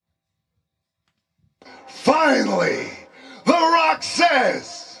Finally, The Rock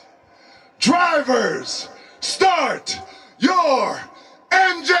says, drivers, start your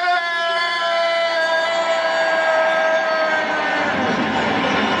engine!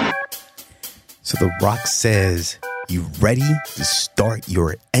 So The Rock says, you ready to start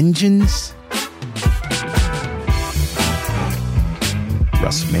your engines?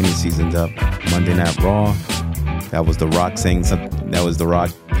 WrestleMania season's up. Monday Night Raw. That was The Rock saying something. That was The Rock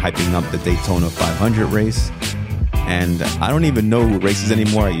hyping up the Daytona 500 race. And I don't even know races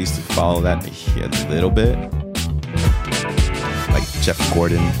anymore. I used to follow that a little bit. Like Jeff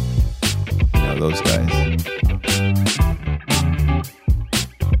Gordon. You know, those guys.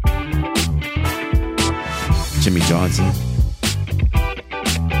 Jimmy Johnson.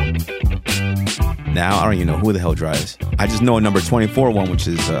 Now I don't even know who the hell drives. I just know a number 24 one, which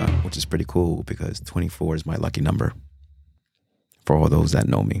is pretty cool because 24 is my lucky number. For all those that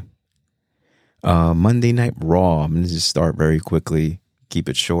know me. Monday Night Raw. I'm gonna just start very quickly. Keep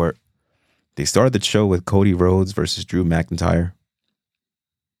it short. They started the show with Cody Rhodes versus Drew McIntyre,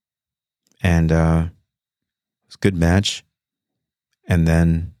 and it was a good match. And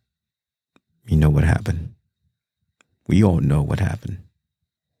then, you know what happened. We all know what happened.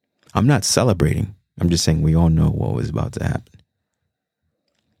 I'm not celebrating. I'm just saying we all know what was about to happen.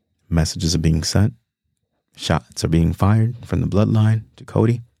 Messages are being sent. Shots are being fired from the bloodline to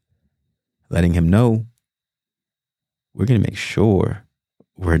Cody, letting him know we're going to make sure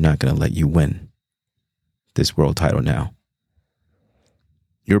we're not going to let you win this world title now.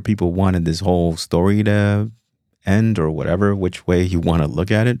 Your people wanted this whole story to end or whatever, which way you want to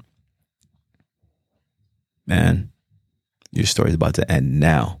look at it. Man, your story's about to end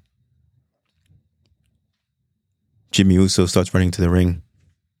now. Jimmy Uso starts running to the ring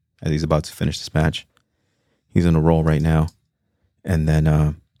as he's about to finish this match. He's on a roll right now. And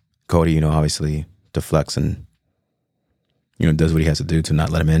then Cody, obviously deflects and, does what he has to do to not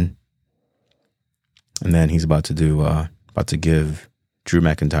let him in. And then he's about to give Drew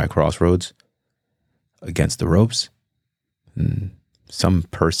McIntyre Crossroads against the ropes. And some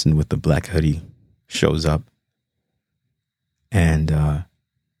person with the black hoodie shows up and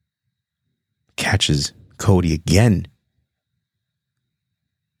catches Cody again.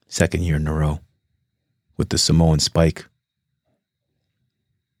 Second year in a row with the Samoan spike.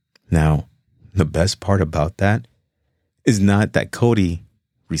 Now, the best part about that is not that Cody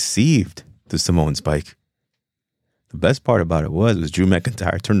received the Samoan spike. The best part about it was Drew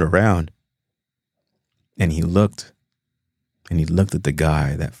McIntyre turned around and he looked at the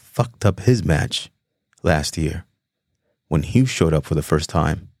guy that fucked up his match last year when he showed up for the first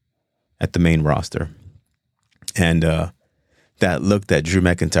time at the main roster. And that look that Drew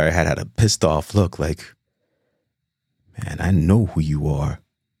McIntyre had a pissed off look like, man, I know who you are.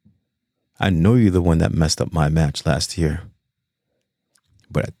 I know you're the one that messed up my match last year.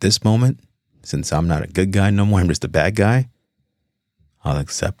 But at this moment, since I'm not a good guy no more, I'm just a bad guy, I'll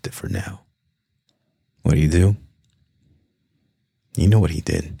accept it for now. What do? You know what he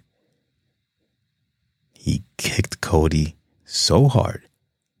did? He kicked Cody so hard.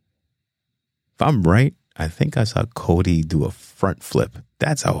 If I'm right, I think I saw Cody do a front flip.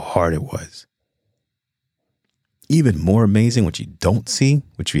 That's how hard it was. Even more amazing, what you don't see,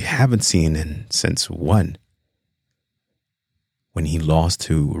 which we haven't seen since when he lost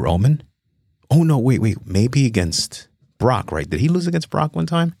to Roman. Oh no, wait, maybe against Brock, right? Did he lose against Brock one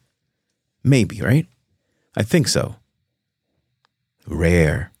time? Maybe, right? I think so.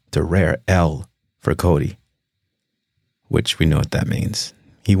 Rare L for Cody, which we know what that means.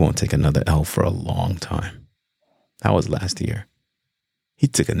 He won't take another L for a long time. That was last year. He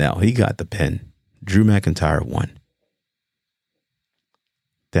took an L. He got the pin. Drew McIntyre won.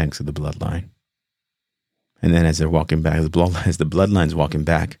 Thanks to the bloodline. And then as they're walking back, as the bloodline's walking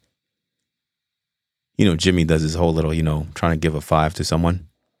back, Jimmy does his whole little, trying to give a 5 to someone.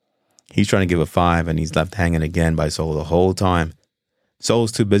 He's trying to give a 5 and he's left hanging again by Soul the whole time.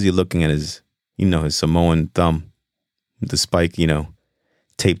 Soul's too busy looking at his, his Samoan thumb, the spike,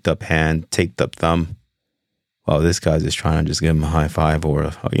 taped up hand, taped up thumb. While this guy's just trying to just give him a high five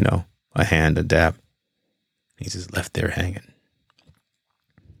or, a hand, a dap. He's just left there hanging.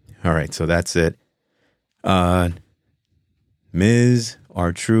 All right, so that's it. Miz,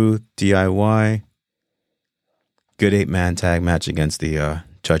 R-Truth, DIY. Good 8-man tag match against the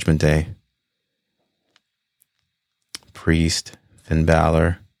Judgment Day. Priest, Finn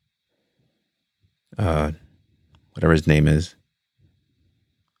Balor, whatever his name is.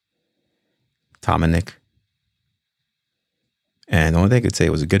 Dominic. And the only thing I could say,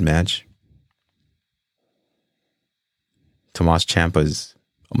 it was a good match. Tommaso Ciampa's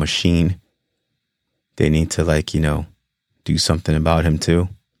a machine. They need to, like, do something about him too.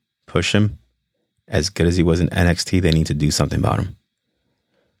 Push him. As good as he was in NXT, they need to do something about him.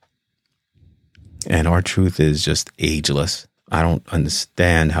 And R-Truth is just ageless. I don't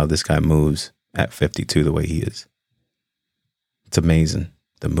understand how this guy moves at 52 the way he is. It's amazing.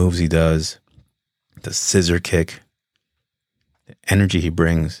 The moves he does, the scissor kick, the energy he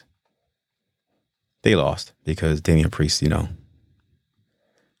brings. They lost because Damian Priest,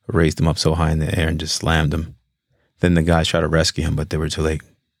 raised him up so high in the air and just slammed him. Then the guys tried to rescue him, but they were too late.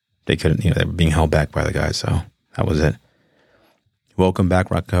 They couldn't, they were being held back by the guys, so that was it. Welcome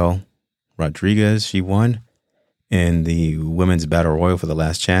back, Raquel Rodriguez. She won in the Women's Battle Royal for the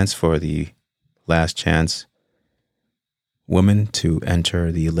last chance women to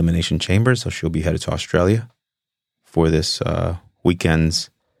enter the Elimination Chamber. So she'll be headed to Australia for this weekend's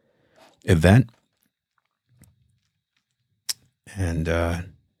event. And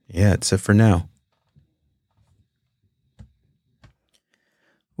it's it for now.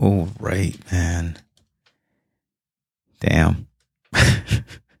 Oh, right, man. Damn. The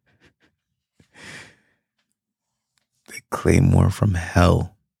Claymore from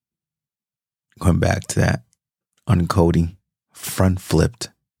hell. Going back to that. On Cody. Front flipped.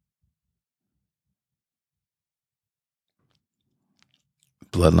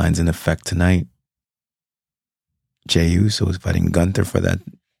 Bloodline's in effect tonight. Jey Uso is fighting Gunther for that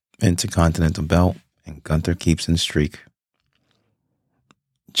Intercontinental belt. And Gunther keeps in streak.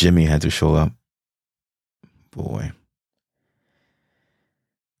 Jimmy had to show up. Boy.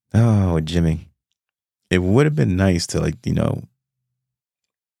 Oh, Jimmy. It would have been nice to,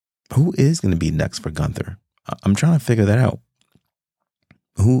 who is going to be next for Gunther? I'm trying to figure that out.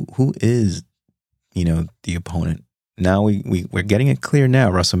 Who is, the opponent? Now we're getting it clear now.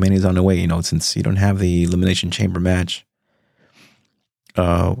 WrestleMania's on the way, since you don't have the Elimination Chamber match.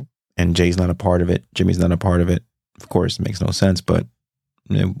 And Jay's not a part of it. Jimmy's not a part of it. Of course, it makes no sense, but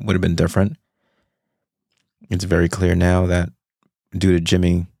it would have been different. It's very clear now that due to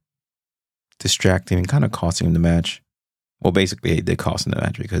Jimmy distracting and kind of costing him the match. Well, basically, it did cost him the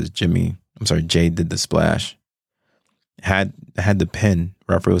match because Jay did the splash. Had the pin.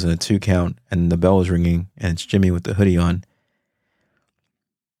 Referee was in a 2 count and the bell was ringing and it's Jimmy with the hoodie on.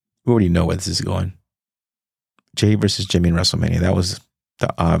 We already know where this is going. Jay versus Jimmy in WrestleMania. That was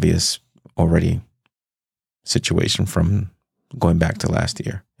the obvious already situation from going back to last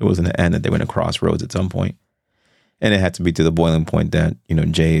year. It was in the end that they went to crossroads at some point. And it had to be to the boiling point that,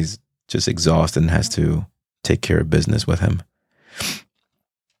 Jay's just exhausted and has to take care of business with him.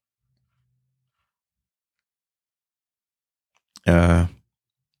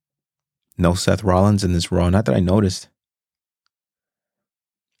 No Seth Rollins in this Raw. Not that I noticed.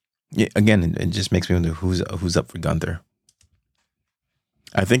 Yeah, again, it just makes me wonder who's up for Gunther.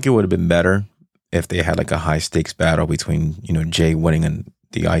 I think it would have been better if they had like a high stakes battle between, Jay winning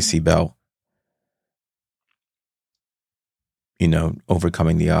the IC belt,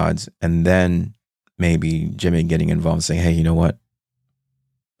 overcoming the odds, and then maybe Jimmy getting involved and saying, hey, you know what?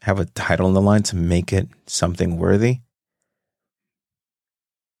 Have a title on the line to make it something worthy.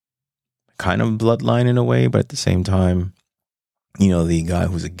 Kind of bloodline in a way, but at the same time, the guy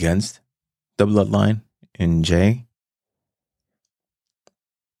who's against the bloodline in Jay.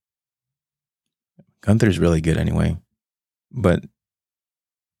 Gunther's really good anyway, but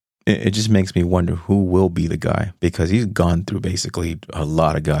it just makes me wonder who will be the guy, because he's gone through basically a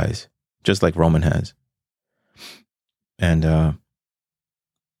lot of guys, just like Roman has. And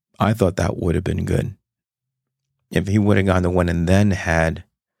I thought that would have been good. If he would have gone to win and then had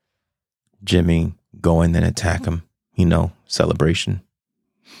Jimmy go in and attack him, celebration,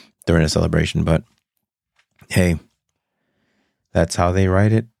 during a celebration. But hey, that's how they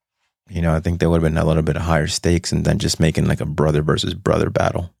write it. I think there would have been a little bit of higher stakes and then just making like a brother versus brother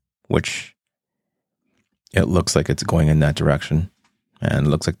battle, which it looks like it's going in that direction. And it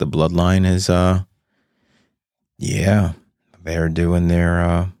looks like the bloodline is, they're doing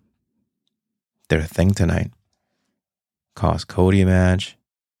their thing tonight. Cost Cody a match.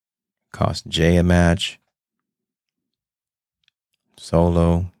 Cost Jay a match.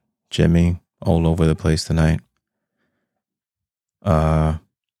 Solo, Jimmy, all over the place tonight.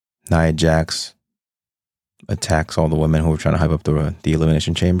 Nia Jax attacks all the women who were trying to hype up the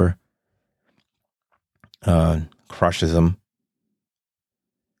Elimination Chamber. Crushes them.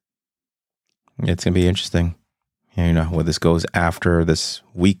 It's going to be interesting. Where this goes after this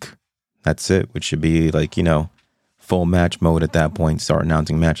week. That's it, which should be like, full match mode at that point. Start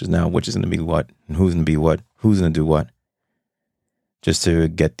announcing matches now, which is going to be what, and who's going to be what, who's going to do what, just to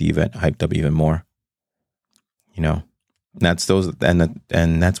get the event hyped up even more. That's those,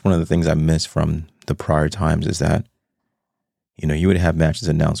 and that's one of the things I miss from the prior times is that, you would have matches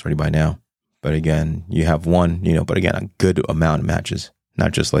announced already by now. But again, you have one, but again, a good amount of matches,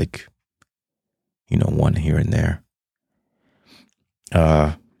 not just like, one here and there.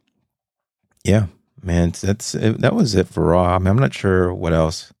 Yeah, man, that was it for Raw. I mean, I'm not sure what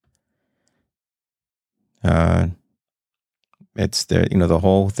else. It's there, the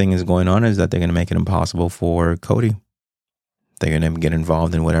whole thing is going on is that they're going to make it impossible for Cody. They're going to get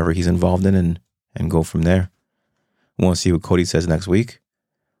involved in whatever he's involved in and go from there. I want to see what Cody says next week.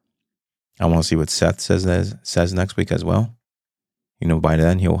 I want to see what Seth says next week as well. By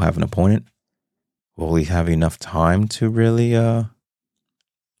then he'll have an opponent. Will he have enough time to really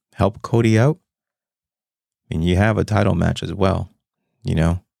help Cody out? I mean, you have a title match as well.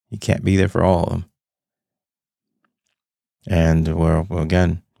 You can't be there for all of them. And well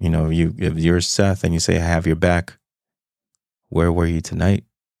again, if you're Seth and you say I have your back, where were you tonight?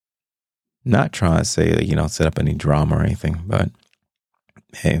 Not trying to say that, set up any drama or anything, but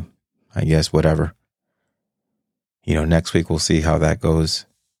hey, I guess whatever. Next week we'll see how that goes.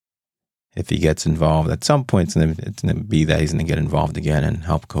 If he gets involved, at some point it's going to be that he's going to get involved again and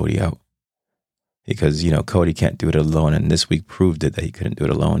help Cody out. Because, Cody can't do it alone, and this week proved it that he couldn't do it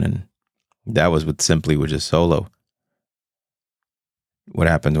alone, and that was with just Solo. What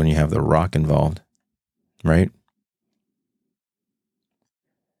happens when you have The Rock involved, right?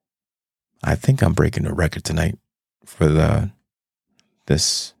 I think I'm breaking a record tonight for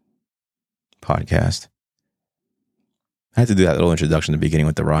this podcast. I had to do that little introduction at the beginning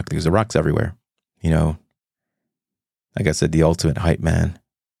with The Rock because The Rock's everywhere. Like I said, the ultimate hype man.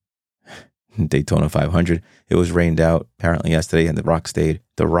 Daytona 500. It was rained out apparently yesterday and The Rock stayed.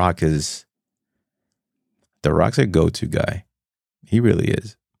 The Rock's a go-to guy. He really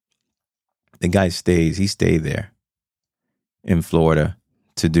is. The guy stays. He stayed there in Florida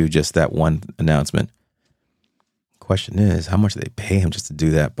to do just that one announcement. Question is, how much do they pay him just to do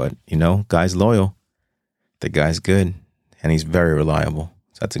that? But, guy's loyal. The guy's good. And he's very reliable.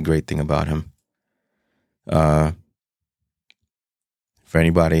 So that's a great thing about him. For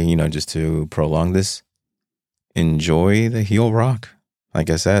anybody, just to prolong this, enjoy the heel Rock. Like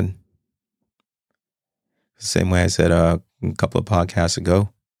I said. The same way I said a couple of podcasts ago.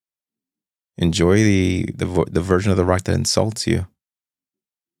 Enjoy the version of The Rock that insults you.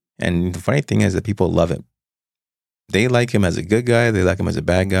 And the funny thing is that people love it. They like him as a good guy. They like him as a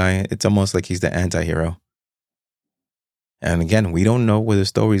bad guy. It's almost like he's the anti-hero. And again, we don't know where the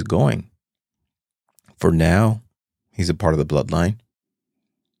story's going. For now, he's a part of the bloodline.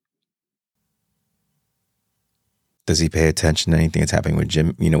 Does he pay attention to anything that's happening with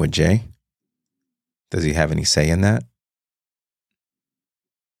Jim, with Jay? Does he have any say in that?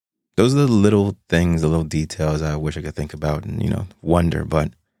 Those are the little things, the little details I wish I could think about and, wonder.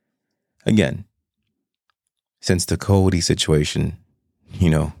 But again, since the Cody situation,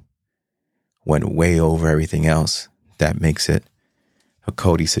 went way over everything else, that makes it a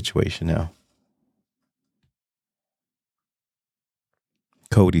Cody situation now.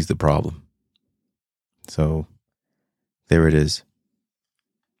 Cody's the problem. So there it is.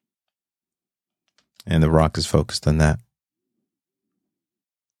 And The Rock is focused on that.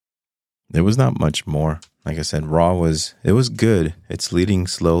 There was not much more. Like I said, Raw was good. It's leading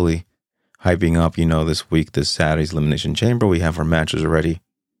slowly, hyping up, this week, this Saturday's Elimination Chamber. We have our matches already.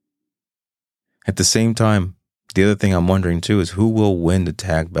 At the same time, the other thing I'm wondering too is who will win the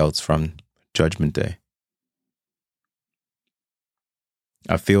tag belts from Judgment Day.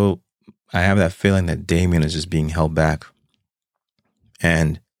 I have that feeling that Damian is just being held back.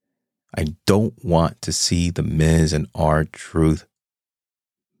 And I don't want to see The Miz and R-Truth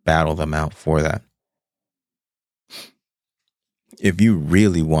battle them out for that. If you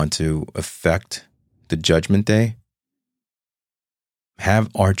really want to affect the Judgment Day, have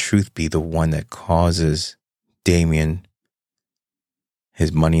R-Truth be the one that causes Damian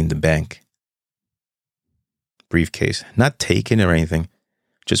his Money in the Bank briefcase. Not taken or anything.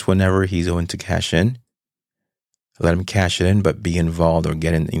 Just whenever he's going to cash in, let him cash it in, but be involved or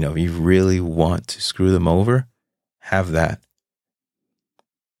get in. If you really want to screw them over, have that.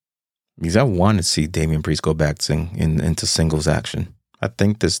 Because I want to see Damian Priest go back into singles action. I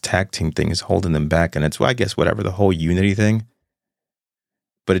think this tag team thing is holding them back. And it's, I guess, whatever, the whole unity thing.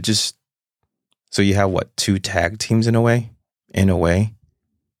 But it just, so you have two tag teams in a way? In a way.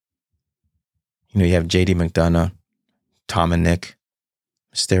 You have JD McDonough, Tom and Nick,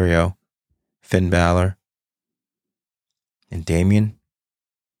 Mysterio, Finn Balor, and Damian.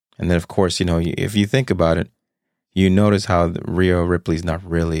 And then, of course, if you think about it, you notice how Rhea Ripley's not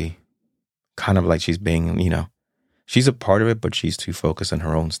really kind of like she's being, she's a part of it, but she's too focused on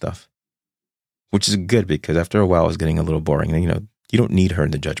her own stuff. which is good because after a while it was getting a little boring. And, you don't need her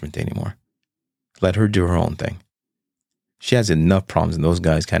in the Judgment Day anymore. Let her do her own thing. She has enough problems and those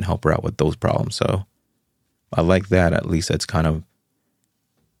guys can't help her out with those problems. So I like that. At least that's kind of,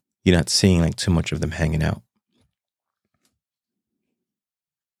 you're not seeing like too much of them hanging out.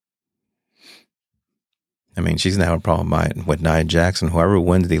 I mean, she's going to have a problem with Nia Jackson. Whoever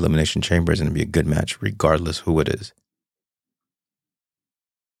wins the Elimination Chamber is going to be a good match, regardless who it is.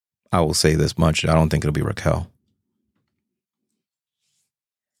 I will say this much. I don't think it'll be Raquel.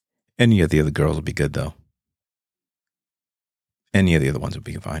 Any of the other girls will be good, though. Any of the other ones will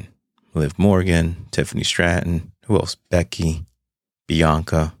be fine. Liv Morgan, Tiffany Stratton, who else? Becky,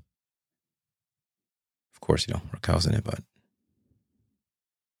 Bianca. Of course, Raquel's in it, but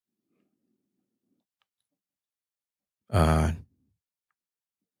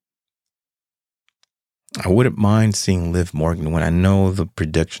I wouldn't mind seeing Liv Morgan win. I know the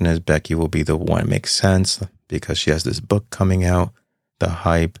prediction is Becky will be the one. It makes sense because she has this book coming out, the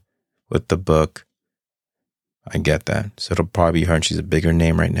hype with the book. I get that. So it'll probably be her and she's a bigger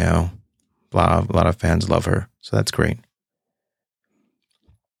name right now. A lot of fans love her. So that's great.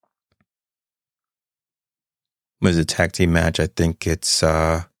 Was a tag team match. I think it's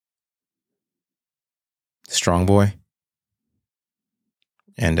Strong Boy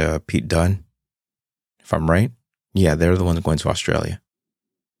and Pete Dunne. If I'm right. Yeah, they're the ones going to Australia.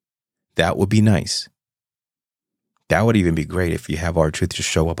 That would be nice. That would even be great if you have R-Truth just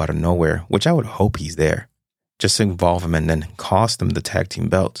show up out of nowhere, which I would hope he's there. Just involve him and then cost him the tag team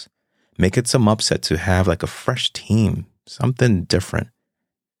belts. Make it some upset to have like a fresh team, something different.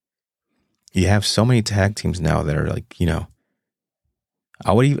 You have so many tag teams now that are like,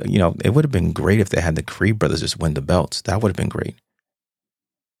 I would even, it would have been great if they had the Creed brothers just win the belts. That would have been great.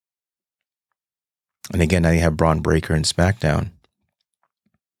 And again, now you have Braun Breaker and SmackDown.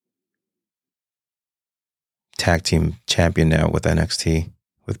 Tag team champion now with NXT,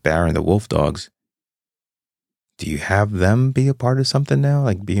 with Baron, the Wolf Dogs. Do you have them be a part of something now?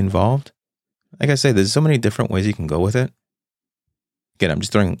 Like be involved? Like I say, there's so many different ways you can go with it. Again, I'm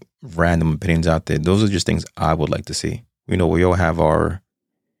just throwing random opinions out there. Those are just things I would like to see. We all have our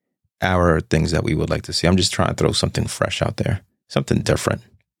things that we would like to see. I'm just trying to throw something fresh out there. Something different.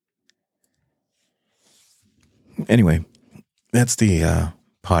 Anyway, that's the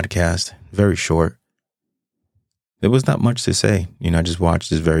podcast. Very short. There was not much to say. I just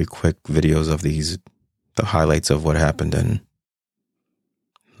watched these very quick videos of the highlights of what happened, and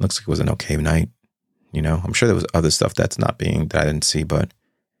looks like it was an okay night. I'm sure there was other stuff that I didn't see, but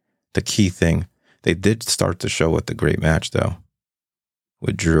the key thing, they did start the show with the great match, though,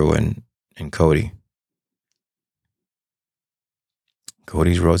 with Drew and Cody.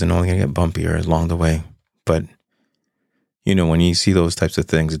 Cody's roads are only going to get bumpier along the way, but when you see those types of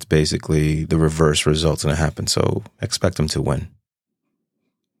things, it's basically the reverse result's going to happen. So expect him to win.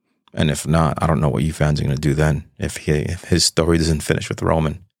 And if not, I don't know what you fans are going to do then if his story doesn't finish with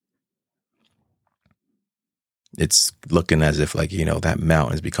Roman. It's looking as if that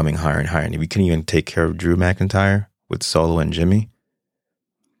mountain is becoming higher and higher. And if we can even take care of Drew McIntyre with Solo and Jimmy,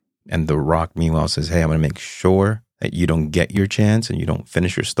 and The Rock meanwhile says, hey, I'm going to make sure that you don't get your chance and you don't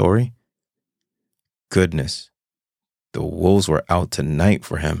finish your story. Goodness. The wolves were out tonight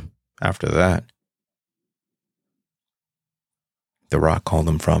for him after that. The Rock called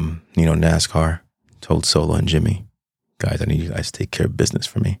him from, NASCAR, told Solo and Jimmy, guys, I need you guys to take care of business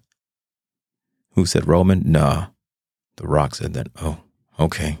for me. Who said Roman? Nah. The Rock said that, oh,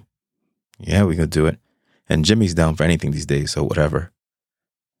 okay. Yeah, we gonna do it. And Jimmy's down for anything these days, so whatever.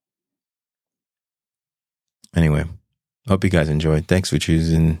 Anyway, hope you guys enjoyed. Thanks for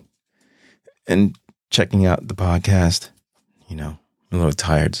choosing and checking out the podcast. I'm a little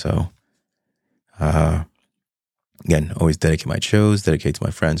tired, so again, always dedicate my shows, dedicate to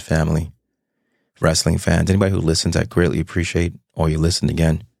my friends, family, wrestling fans, anybody who listens. I greatly appreciate all you listen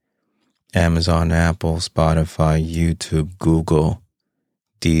again. Amazon, Apple, Spotify, YouTube, Google,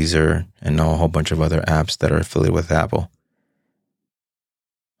 Deezer, and a whole bunch of other apps that are affiliated with Apple.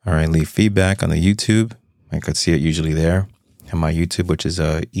 All right, leave feedback on the YouTube. I could see it usually there. And my YouTube, which is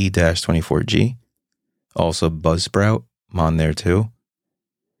E-24G. Also Buzzsprout, I'm on there too.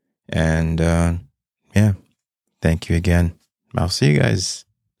 And yeah, thank you again. I'll see you guys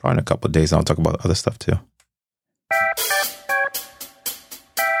probably in a couple of days. I'll talk about other stuff too.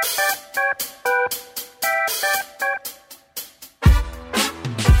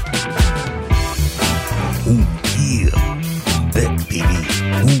 Ooh, yeah. That baby.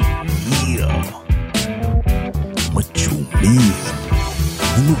 Ooh, yeah. What you mean?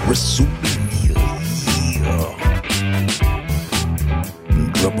 Ooh, WrestleMania. Yeah.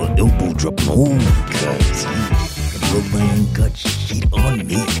 Drop a elbow dropping. Oh, God. See, the little man got shit.